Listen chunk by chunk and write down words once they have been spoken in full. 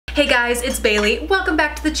Hey guys, it's Bailey. Welcome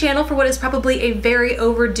back to the channel for what is probably a very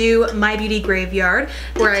overdue My Beauty Graveyard,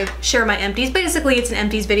 where I share my empties. Basically, it's an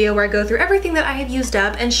empties video where I go through everything that I have used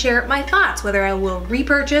up and share my thoughts, whether I will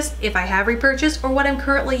repurchase, if I have repurchased, or what I'm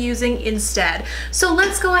currently using instead. So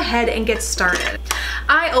let's go ahead and get started.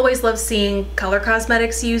 I always love seeing color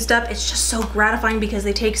cosmetics used up. It's just so gratifying because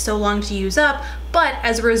they take so long to use up, but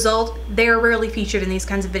as a result, they're rarely featured in these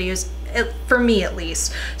kinds of videos, for me at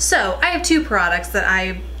least. So I have two products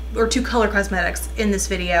that two color cosmetics in this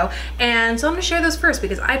video, and so I'm going to share those first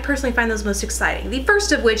because I personally find those most exciting. The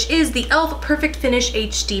first of which is the e.l.f. Perfect Finish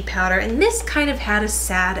HD powder, and this kind of had a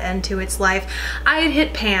sad end to its life. I had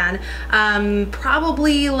hit pan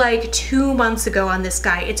probably like 2 months ago on this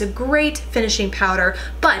guy. It's a great finishing powder,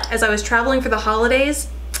 but as I was traveling for the holidays,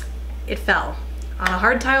 it fell on a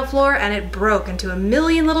hard tile floor and it broke into a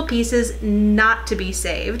million little pieces, not to be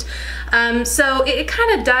saved. So it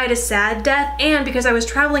kind of died a sad death, and because I was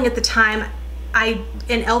traveling at the time, and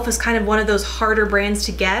e.l.f. is kind of one of those harder brands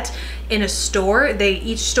to get in a store.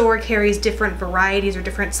 Each store carries different varieties or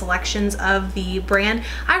different selections of the brand.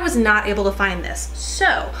 I was not able to find this.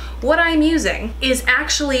 So what I'm using is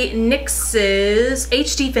actually NYX's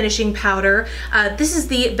HD finishing powder. This is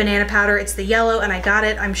the banana powder. It's the yellow, and I got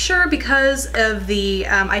it, I'm sure, because of the,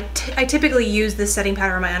 I typically use this setting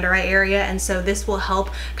powder in my under eye area, and so this will help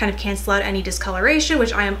kind of cancel out any discoloration,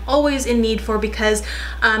 which I am always in need for because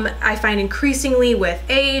I find increasingly with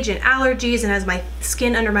age and allergies, and as my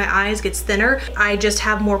skin under my eyes gets thinner, I just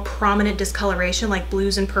have more prominent discoloration like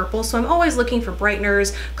blues and purples. So I'm always looking for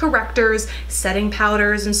brighteners, correctors, setting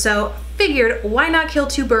powders, and so figured why not kill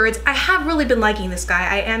two birds. I have really been liking this guy.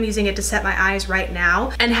 I am using it to set my eyes right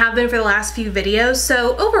now and have been for the last few videos.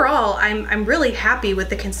 So overall, I'm really happy with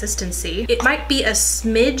the consistency. It might be a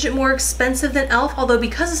smidge more expensive than e.l.f., although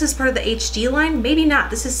because this is part of the HD line, maybe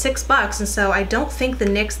not. This is $6, and so I don't think the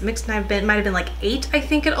NYX might have been like $8, I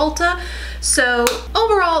think, at Ulta. So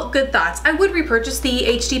overall, good thoughts. I would repurchase the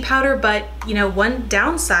HD powder, but you know, one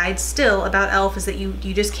downside still about e.l.f. is that you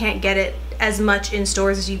just can't get it as much in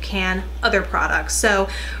stores as you can other products. So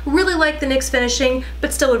really like the NYX finishing,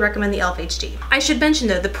 but still would recommend the e.l.f. HD. I should mention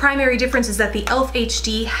though, the primary difference is that the e.l.f.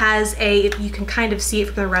 HD has you can kind of see it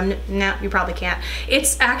from the remnant, no, you probably can't.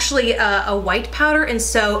 It's actually a white powder, and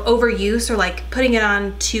so overuse or like putting it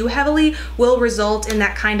on too heavily will result in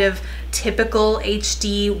that kind of typical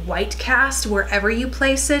HD white cast wherever you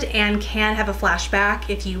place it, and can have a flashback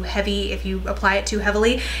if you apply it too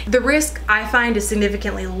heavily. The risk I find is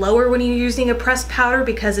significantly lower when you're using a pressed powder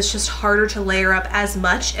because it's just harder to layer up as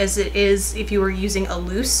much as it is if you were using a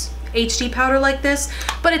loose HD powder like this,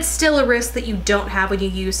 but it's still a risk that you don't have when you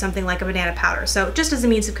use something like a banana powder. So just as a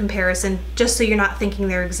means of comparison, just so you're not thinking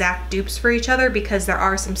they're exact dupes for each other, because there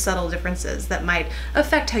are some subtle differences that might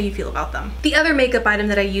affect how you feel about them. The other makeup item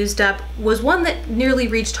that I used up was one that nearly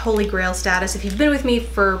reached holy grail status. If you've been with me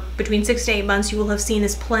for between 6 to 8 months, you will have seen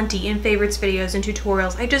this plenty in favorites videos and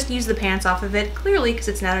tutorials. I just used the pants off of it, clearly because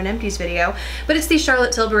it's not an empties video, but it's the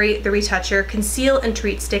Charlotte Tilbury, the Retoucher Conceal and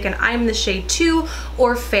Treat Stick, and I'm in the shade 2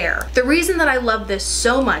 or Fair. The reason that I love this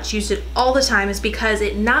so much, used it all the time, is because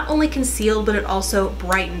it not only concealed, but it also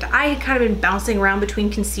brightened. I had kind of been bouncing around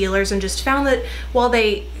between concealers and just found that while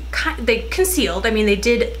they concealed, I mean, they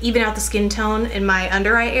did even out the skin tone in my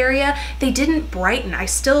under eye area, they didn't brighten. I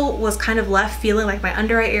still was kind of left feeling like my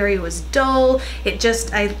under eye area was dull.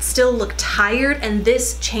 I still looked tired, and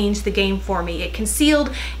this changed the game for me. It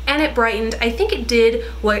concealed and it brightened. I think it did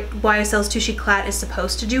what YSL's Touche Éclat is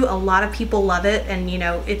supposed to do. A lot of people love it, and you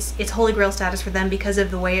know, it's holy grail status for them because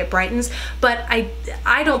of the way it brightens, but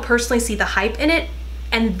I don't personally see the hype in it.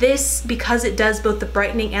 And this, because it does both the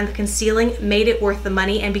brightening and the concealing, made it worth the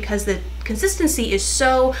money, and because the consistency is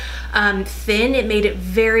so thin, it made it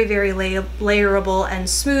very, very layerable and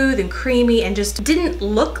smooth and creamy, and just didn't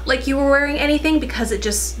look like you were wearing anything because it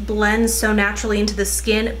just blends so naturally into the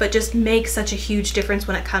skin, but just makes such a huge difference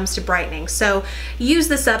when it comes to brightening. So use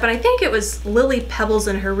this up, and I think it was Lily Pebbles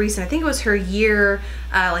in her recent, I think it was her year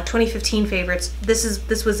like 2015 favorites.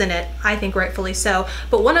 This was in it, I think rightfully so.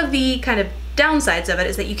 But one of the kind of downsides of it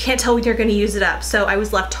is that you can't tell when you're going to use it up. So I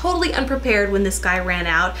was left totally unprepared when this guy ran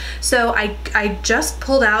out. So I just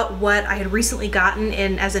pulled out what I had recently gotten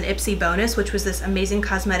in as an Ipsy bonus, which was this Amazing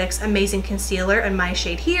Cosmetics Amazing Concealer, and my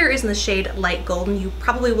shade here is in the shade Light Golden. You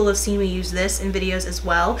probably will have seen me use this in videos as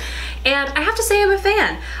well, and I have to say I'm a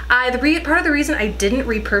fan. Part of the reason I didn't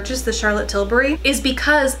repurchase the Charlotte Tilbury is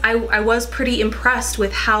because I was pretty impressed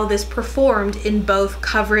with how this performed in both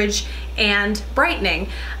coverage and brightening.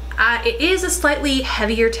 It is a slightly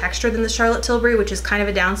heavier texture than the Charlotte Tilbury, which is kind of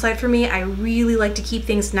a downside for me. I really like to keep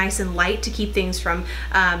things nice and light to keep things from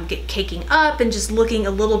caking up and just looking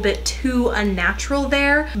a little bit too unnatural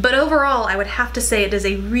there. But overall, I would have to say it does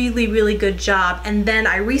a really, really good job. And then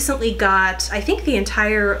I recently got, I think, the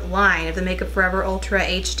entire line of the Makeup Forever Ultra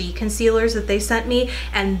HD concealers that they sent me,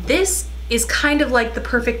 and this is kind of like the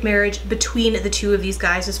perfect marriage between the two of these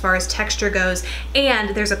guys as far as texture goes.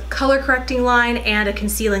 And there's a color correcting line and a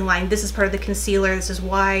concealing line. This is part of the concealer. This is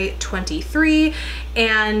Y23,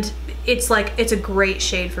 and it's a great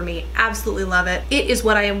shade for me. Absolutely love it. It is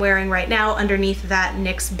what I am wearing right now underneath that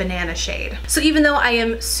NYX Banana shade. So even though I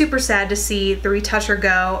am super sad to see the Retoucher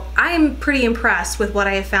go, I am pretty impressed with what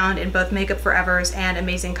I have found in both Makeup Forever's and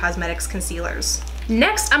Amazing Cosmetics concealers.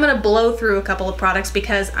 Next, I'm gonna blow through a couple of products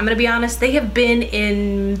because I'm gonna be honest, they have been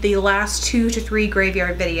in the last 2 to 3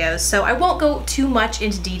 graveyard videos, so I won't go too much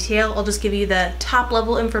into detail. I'll just give you the top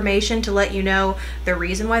level information to let you know the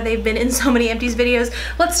reason why they've been in so many empties videos.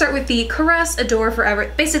 Let's start with the Caress Adore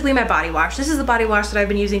Forever, basically my body wash. This is the body wash that I've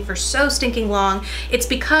been using for so stinking long. It's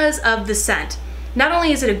because of the scent. Not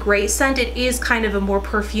only is it a great scent, it is kind of a more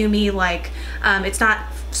perfumey, like,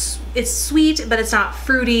 it's sweet, but it's not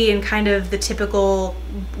fruity and kind of the typical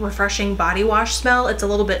refreshing body wash smell. It's a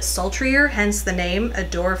little bit sultrier, hence the name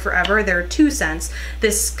Adore Forever. There are 2 scents,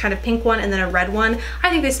 this kind of pink one and then a red one. I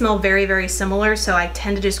think they smell very, very similar, so I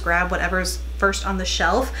tend to just grab whatever's first on the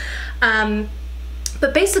shelf.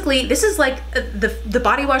 But basically, this is like the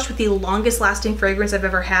body wash with the longest lasting fragrance I've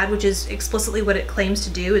ever had, which is explicitly what it claims to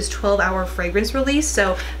do, is 12-hour fragrance release.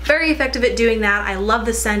 So very effective at doing that. I love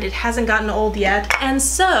the scent. It hasn't gotten old yet. And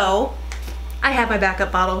so I have my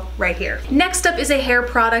backup bottle right here. Next up is a hair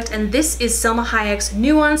product, and this is Selma Hayek's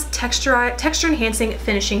Nuance Texture Enhancing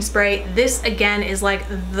Finishing Spray. This again is like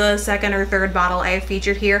the 2nd or 3rd bottle I have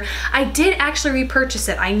featured here. I did actually repurchase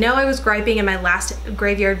it. I know I was griping in my last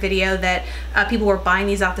graveyard video that people were buying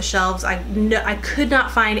these off the shelves. I could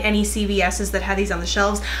not find any CVS's that had these on the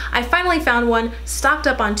shelves. I finally found one, stocked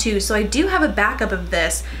up on 2, so I do have a backup of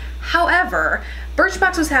this. However,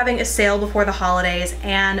 Birchbox was having a sale before the holidays,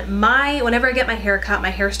 and whenever I get my hair cut,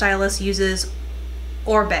 my hairstylist uses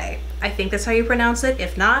Oribe. I think that's how you pronounce it.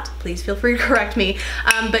 If not, please feel free to correct me.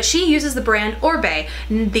 But she uses the brand Oribe.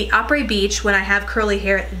 The Après Beach, when I have curly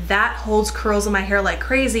hair, that holds curls in my hair like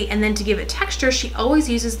crazy, and then to give it texture, she always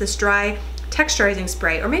uses this dry texturizing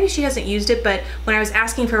spray, or maybe she hasn't used it, but when I was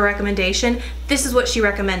asking for a recommendation, this is what she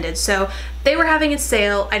recommended. So they were having a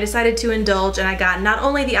sale, I decided to indulge, and I got not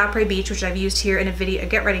only the Après Beach, which I've used here in a video, a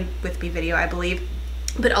Get Ready With Me video, I believe,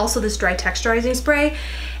 but also this dry texturizing spray.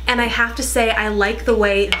 And I have to say, I like the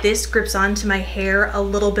way this grips onto my hair a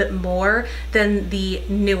little bit more than the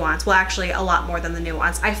Nuance. Well, actually a lot more than the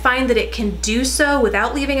Nuance. I find that it can do so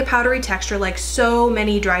without leaving a powdery texture like so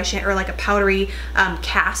many dry or like a powdery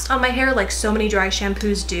cast on my hair like so many dry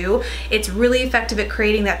shampoos do. It's really effective at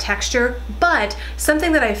creating that texture, but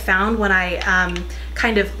something that I found when I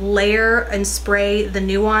kind of layer and spray the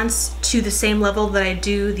Nuance to the same level that I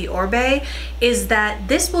do the Oribe is that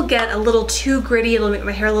this will get a little too gritty. It'll make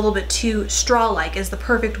my hair a little bit too straw-like is the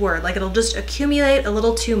perfect word. Like, it'll just accumulate a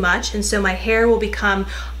little too much, and so my hair will become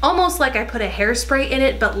almost like I put a hairspray in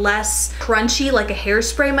it, but less crunchy like a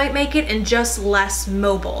hairspray might make it, and just less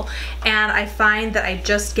mobile. And I find that I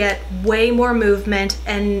just get way more movement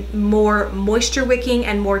and more moisture wicking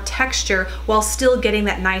and more texture while still getting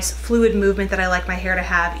that nice fluid movement that I like my hair to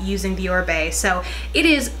have using the Oribe. So it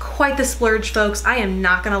is quite the splurge, folks. I am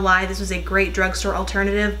not gonna lie, this was a great drugstore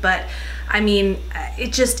alternative, but I mean,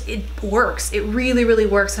 it works. It really, really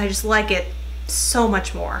works, and I just like it so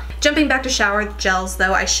much more. Jumping back to shower gels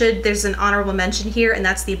though, there's an honorable mention here, and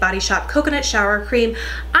that's the Body Shop Coconut Shower Cream.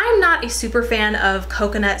 I'm not a super fan of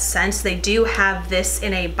coconut scents. They do have this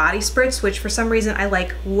in a body spritz, which for some reason I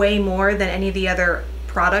like way more than any of the other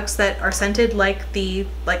products that are scented like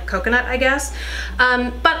coconut, I guess.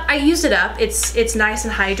 But I used it up. It's nice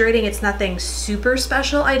and hydrating. It's nothing super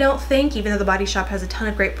special, I don't think, even though the Body Shop has a ton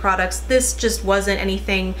of great products. This just wasn't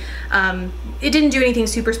anything, it didn't do anything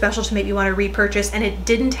super special to make me want to repurchase, and it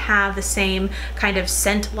didn't have the same kind of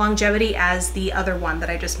scent longevity as the other one that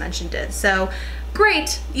I just mentioned did. So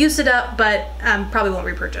great, used it up, but probably won't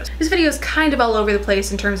repurchase. This video is kind of all over the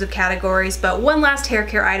place in terms of categories, but one last hair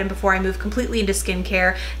care item before I move completely into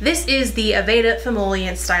skincare. This is the Aveda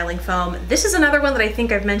Phomollient Styling Foam. This is another one that I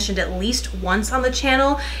think I've mentioned at least once on the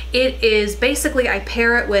channel. It is basically, I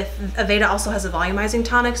pair it with, Aveda also has a volumizing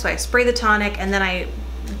tonic, so I spray the tonic and then I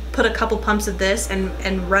put a couple pumps of this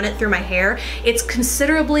and run it through my hair. It's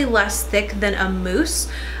considerably less thick than a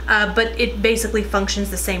mousse, but it basically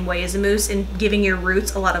functions the same way as a mousse in giving your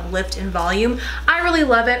roots a lot of lift and volume. I really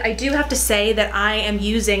love it. I do have to say that I am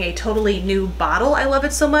using a totally new bottle. I love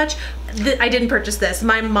it so much. I didn't purchase this.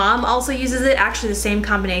 My mom also uses it, actually the same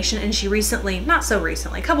combination, and she recently, not so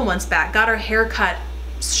recently, a couple months back, got her hair cut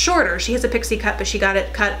shorter. She has a pixie cut, but she got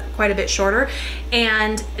it cut quite a bit shorter,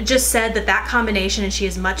 and just said that that combination, and she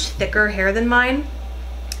has much thicker hair than mine,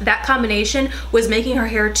 that combination was making her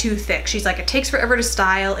hair too thick. She's like, it takes forever to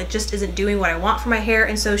style, it just isn't doing what I want for my hair,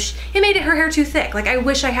 and so it made her hair too thick. Like, I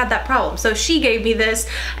wish I had that problem. So she gave me this,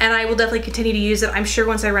 and I will definitely continue to use it. I'm sure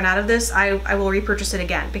once I run out of this, I will repurchase it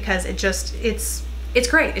again, because it's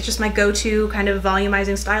great. It's just my go-to kind of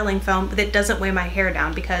volumizing styling foam that doesn't weigh my hair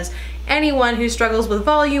down, because anyone who struggles with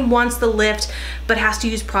volume, wants the lift, but has to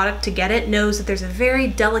use product to get it, knows that there's a very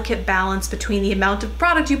delicate balance between the amount of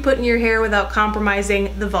product you put in your hair without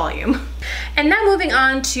compromising the volume. And now moving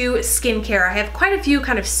on to skincare. I have quite a few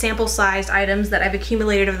kind of sample-sized items that I've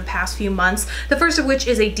accumulated over the past few months. The first of which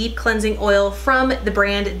is a deep cleansing oil from the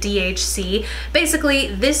brand DHC. Basically,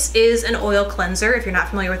 this is an oil cleanser. If you're not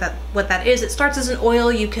familiar with what that is, it starts as an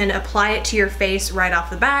oil. You can apply it to your face right off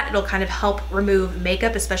the bat. It'll kind of help remove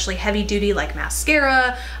makeup, especially heavy duty like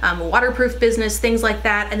mascara, waterproof business, things like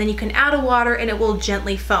that. And then you can add a water and it will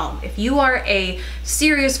gently foam. If you are a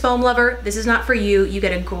serious foam lover, this is not for you. You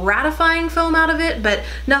get a gratifying foam out of it, but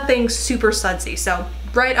nothing super sudsy. So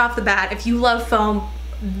right off the bat, if you love foam,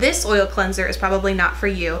 this oil cleanser is probably not for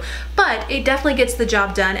you, but it definitely gets the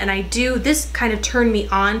job done. And this kind of turned me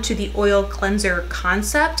on to the oil cleanser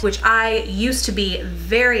concept, which I used to be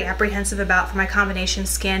very apprehensive about for my combination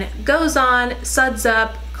skin. Goes on, suds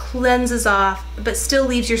up, cleanses off, but still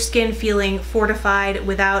leaves your skin feeling fortified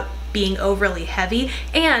without being overly heavy,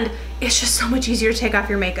 and it's just so much easier to take off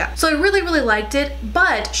your makeup. So I really, really liked it,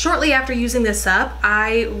 but shortly after using this up,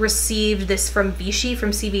 I received this from Vichy from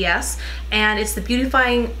CVS, and it's the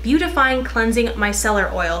Beautifying Cleansing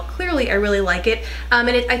Micellar Oil. Clearly, I really like it, and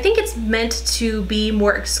I think it's meant to be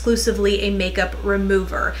more exclusively a makeup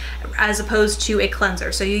remover as opposed to a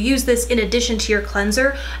cleanser. So you use this in addition to your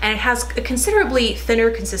cleanser, and it has a considerably thinner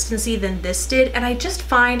consistency than this did, and I just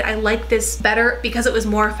find I like this better because it was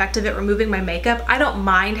more effective at removing my makeup. I don't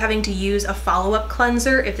mind having to use a follow-up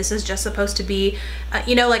cleanser if this is just supposed to be,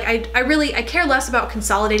 you know, like I care less about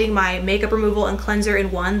consolidating my makeup removal and cleanser in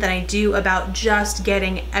one than I do about just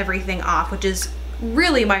getting everything off, which is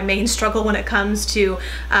really my main struggle when it comes to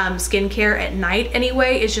skincare at night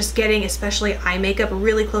anyway, is just getting especially eye makeup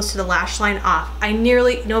really close to the lash line off. I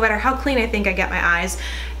nearly, no matter how clean I think I get my eyes,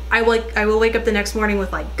 I will wake up the next morning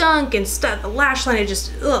with like gunk and stuff, the lash line,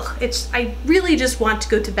 I really just want to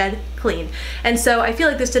go to bed clean. And so I feel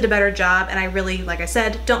like this did a better job, and I really, like I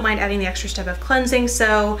said, don't mind adding the extra step of cleansing,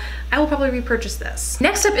 so I will probably repurchase this.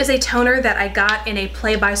 Next up is a toner that I got in a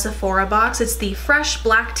Play by Sephora box. It's the Fresh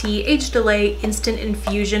Black Tea Age Delay Instant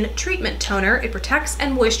Infusion Treatment Toner. It protects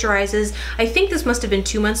and moisturizes. I think this must have been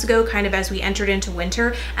 2 months ago, kind of as we entered into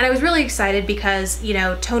winter, and I was really excited because, you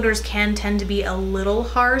know, toners can tend to be a little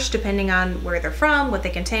harsh depending on where they're from, what they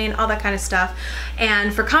contain, all that kind of stuff.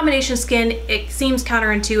 And for combination skin, it seems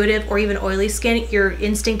counterintuitive, or even oily skin, your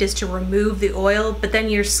instinct is to remove the oil, but then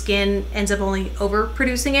your skin ends up only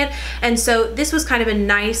overproducing it. And so this was kind of a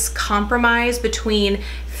nice compromise between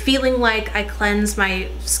feeling like I cleansed my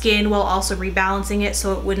skin while also rebalancing it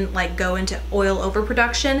so it wouldn't like go into oil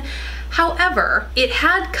overproduction. However, it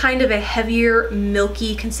had kind of a heavier,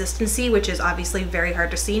 milky consistency, which is obviously very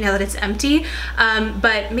hard to see now that it's empty,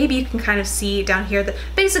 but maybe you can kind of see down here that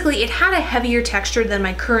basically it had a heavier texture than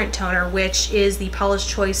my current toner, which is the Paula's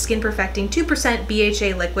Choice Skin Perfecting 2%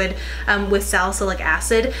 BHA liquid with salicylic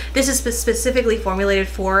acid. This is specifically formulated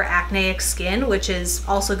for acneic skin, which is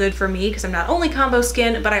also good for me because I'm not only combo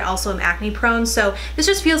skin, but I also am acne prone. So this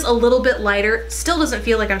just feels a little bit lighter. Still doesn't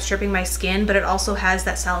feel like I'm stripping my skin, but it also has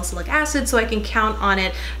that salicylic acid, so I can count on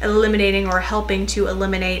it eliminating or helping to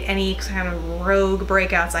eliminate any kind of rogue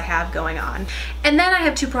breakouts I have going on. And then I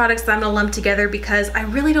have two products that I'm gonna lump together because I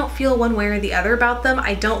really don't feel one way or the other about them.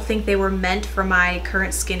 I don't think they were meant for my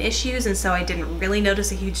current skin issues, and so I didn't really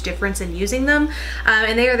notice a huge difference in using them.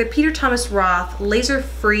 And they are the Peter Thomas Roth Laser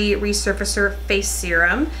Free Resurfacer Face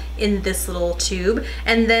Serum in this little tube.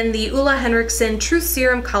 And then the Ulla Henriksen Truth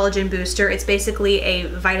Serum Collagen Booster. It's basically a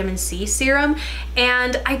vitamin C serum,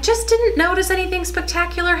 and I just didn't notice anything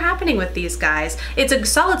spectacular happening with these guys. It's a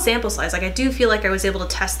solid sample size. Like, I do feel like I was able to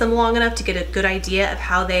test them long enough to get a good idea of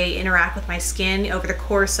how they interact with my skin over the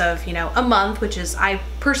course of, you know, a month, which is I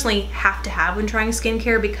personally have to have when trying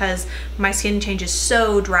skincare because my skin changes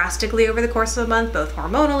so drastically over the course of a month, both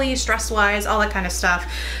hormonally, stress-wise, all that kind of stuff.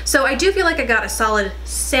 So I do feel like I got a solid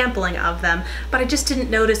sampling of them, but I just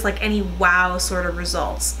didn't notice like any wow sort of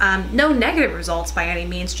results. No negative results by any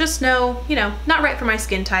means, just no, you know, not right for my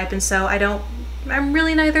skin type, and so I'm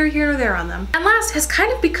really neither here nor there on them. And last has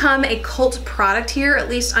kind of become a cult product here, at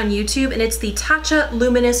least on YouTube, and it's the Tatcha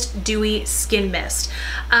Luminous Dewy Skin Mist.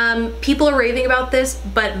 People are raving about this,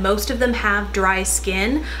 but most of them have dry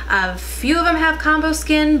skin. A few of them have combo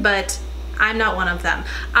skin, but I'm not one of them.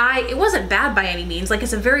 It wasn't bad by any means. Like,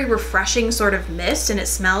 it's a very refreshing sort of mist, and it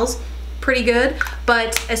smells pretty good,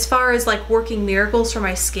 but as far as like working miracles for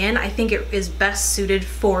my skin, I think it is best suited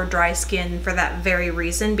for dry skin for that very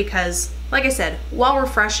reason, because like I said, while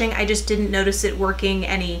refreshing, I just didn't notice it working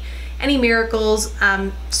any miracles.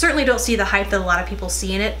 Certainly don't see the hype that a lot of people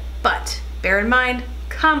see in it, but bear in mind,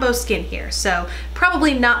 combo skin here, so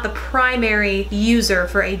probably not the primary user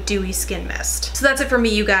for a dewy skin mist. So that's it for me,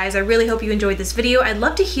 you guys. I really hope you enjoyed this video. I'd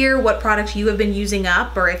love to hear what product you have been using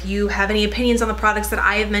up, or if you have any opinions on the products that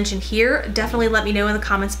I have mentioned here, definitely let me know in the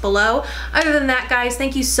comments below. Other than that, guys,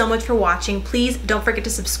 thank you so much for watching. Please don't forget to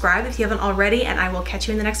subscribe if you haven't already, and I will catch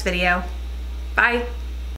you in the next video. Bye.